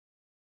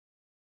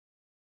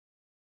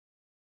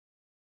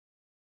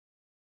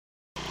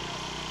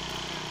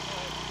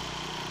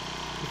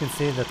can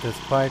see that this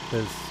pipe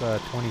is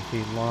 20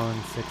 feet long,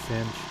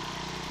 6-inch,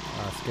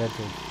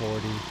 scheduled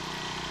 40.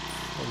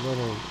 A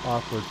little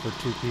awkward for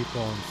two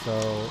people, and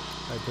so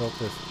I built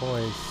this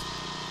hoist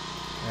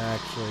and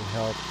actually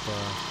helped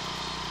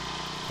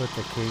put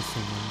the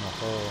casing in the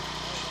hole.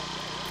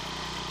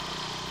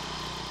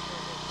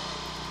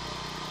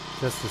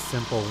 Just a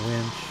simple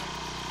winch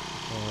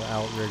or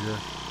outrigger.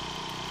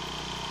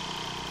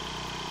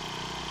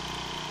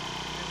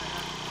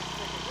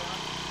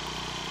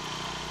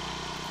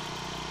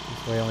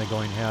 This way, only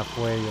going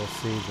halfway, you'll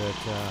see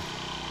that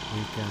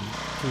we can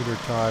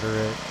teeter-totter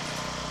it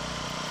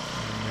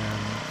and then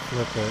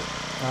flip it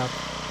up,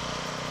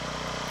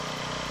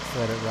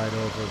 set it right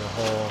over the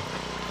hole.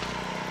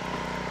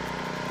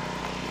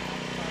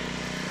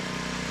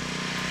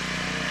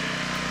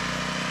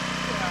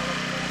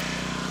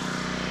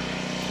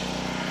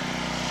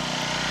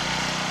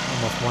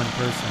 Almost one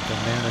person can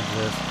manage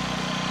this.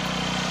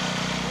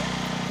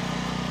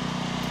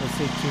 Let's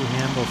see, 2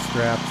 handle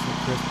straps that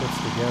Chris puts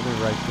together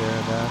right there.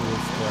 That is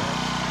to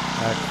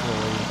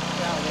actually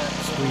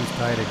squeeze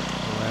tight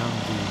around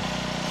the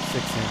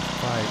 6-inch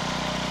pipe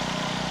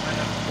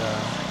and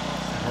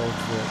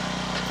holds it,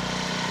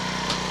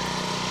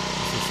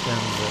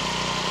 suspends it.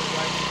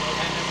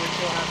 And then we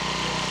still have to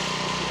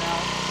push it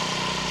out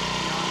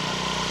beyond that.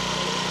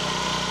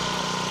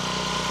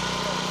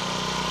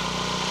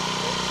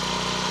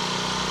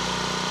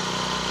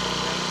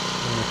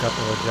 A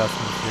couple of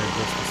adjustments here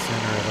just to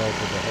center it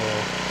over the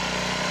hole.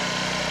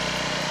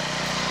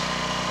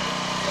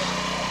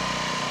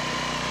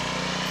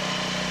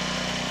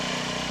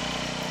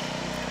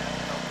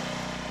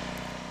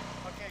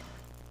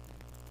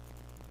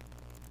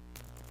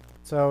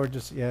 So we're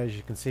just, yeah, as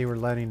you can see, we're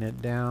letting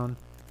it down,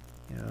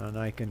 and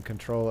I can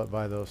control it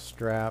by those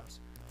straps.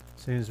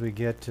 As soon as we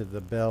get to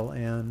the bell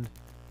end,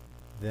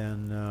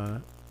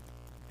 then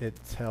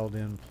it's held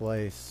in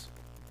place,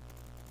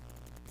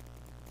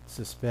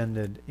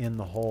 suspended in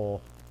the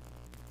hole.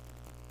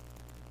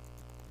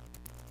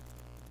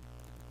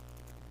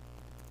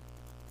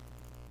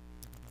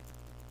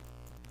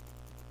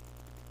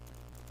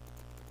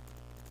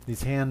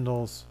 These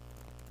handles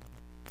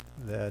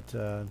that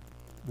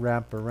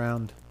wrap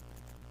around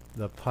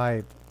the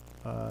pipe,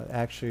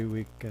 actually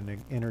we can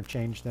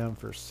interchange them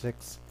for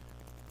 6,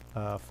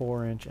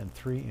 4-inch and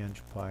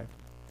 3-inch pipe.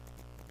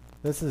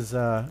 This is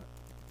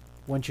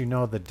once you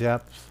know the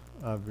depth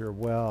of your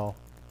well.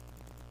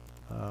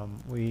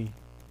 We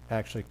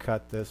actually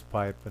cut this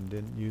pipe and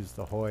didn't use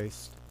the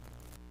hoist.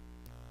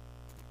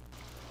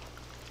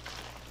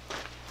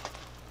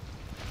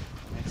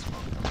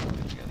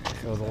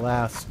 So the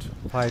last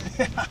pipe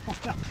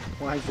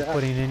Why is that?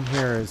 putting in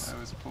here is, I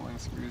was pulling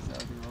screws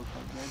out of the roll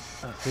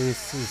club.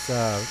 this is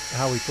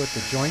how we put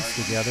the joints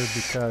together,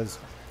 because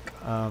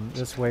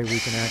this way we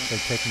can actually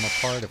take them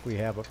apart if we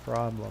have a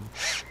problem.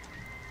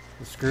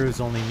 The screws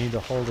only need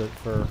to hold it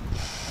for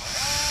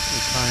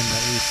the time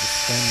that we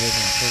suspend it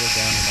and put it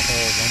down in the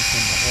hole. Once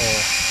in the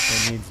hole,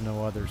 it needs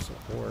no other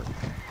support.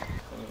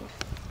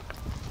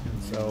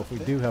 And so if we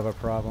do have a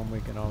problem,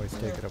 we can always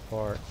take it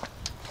apart.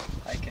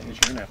 You're going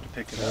to have to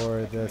pick it up.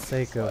 For the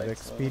sake of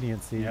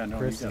expediency,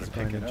 Chris is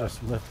going to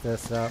just lift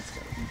this up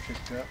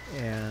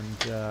and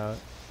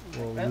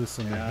we'll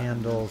loosen the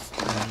handles,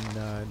 and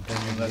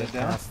then we'll get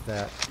past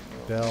that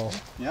bell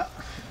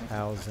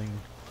housing,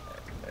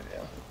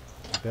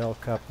 bell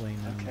coupling,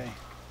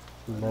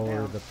 and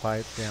lower the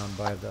pipe down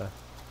by the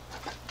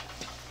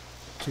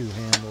 2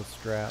 handle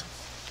straps.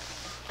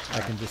 I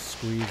can just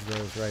squeeze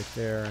those right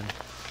there and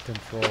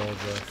control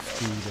the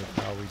speed of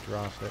how we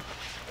drop it.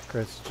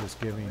 Chris is just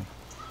giving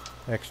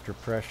extra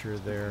pressure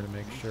there to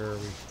make sure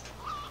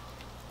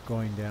we're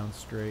going down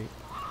straight.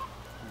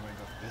 You want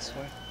to go this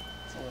way?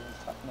 It's a little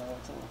no,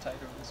 it's a little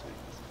tighter this way.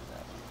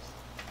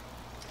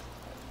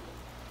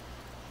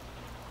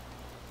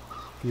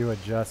 A few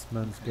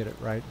adjustments, get it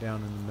right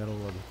down in the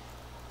middle of the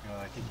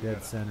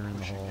dead center in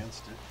the hole.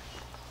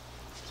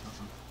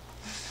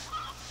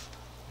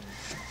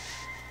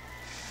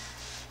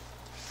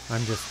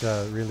 I'm just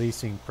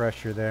releasing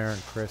pressure there,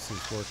 and Chris is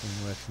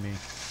working with me.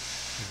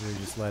 We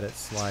just let it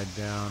slide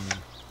down, and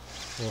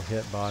we'll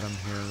hit bottom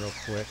here real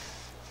quick.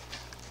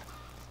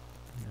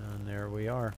 And there we are.